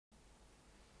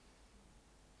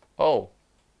Oh,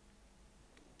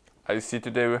 I see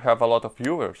today we have a lot of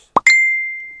viewers.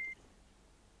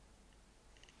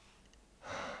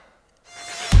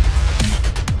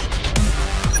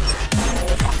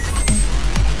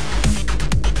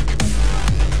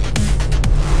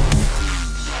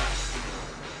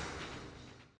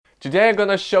 Today I'm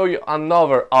gonna show you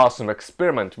another awesome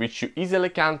experiment which you easily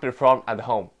can perform at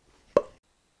home.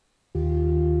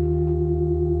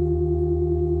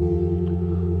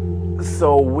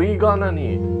 So we're gonna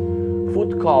need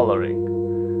food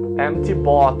coloring, empty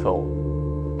bottle,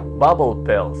 bubble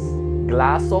pills,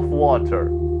 glass of water,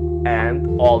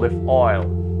 and olive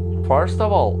oil. First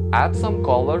of all, add some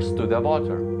colors to the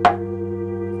water.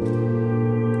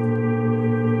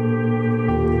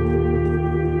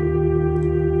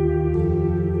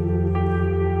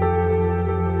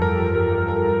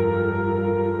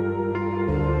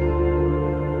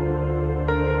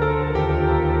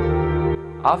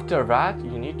 After that,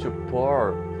 you need to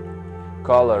pour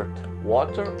colored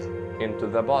water into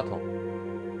the bottle.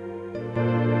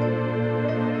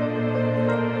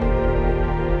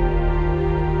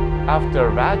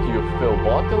 After that, you fill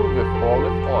bottle with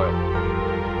olive oil.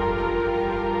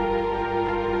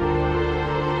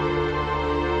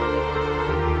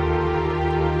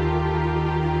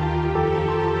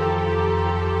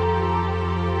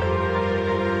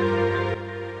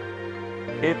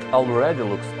 It already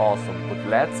looks awesome, but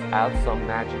let's add some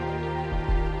magic.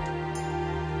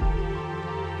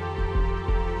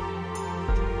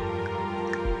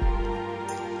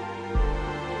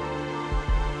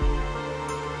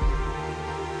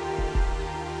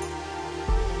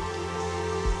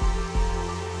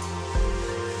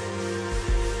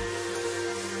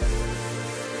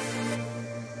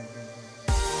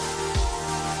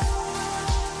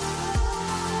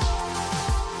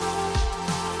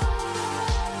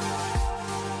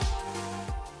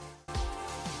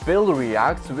 Fill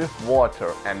reacts with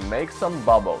water and make some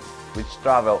bubbles, which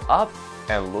travel up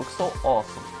and look so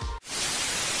awesome.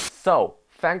 So,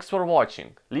 thanks for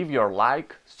watching. Leave your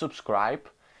like, subscribe,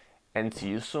 and see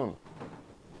you soon.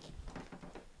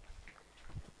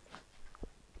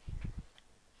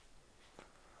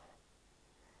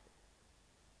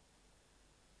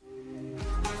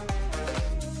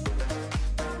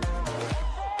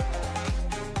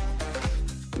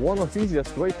 One of the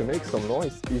easiest way to make some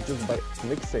noise is just by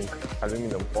mixing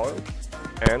aluminum foil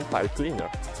and pipe cleaner.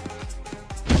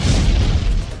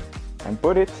 And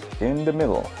put it in the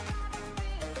middle.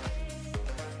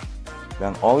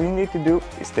 Then all you need to do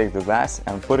is take the glass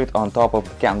and put it on top of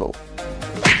the candle.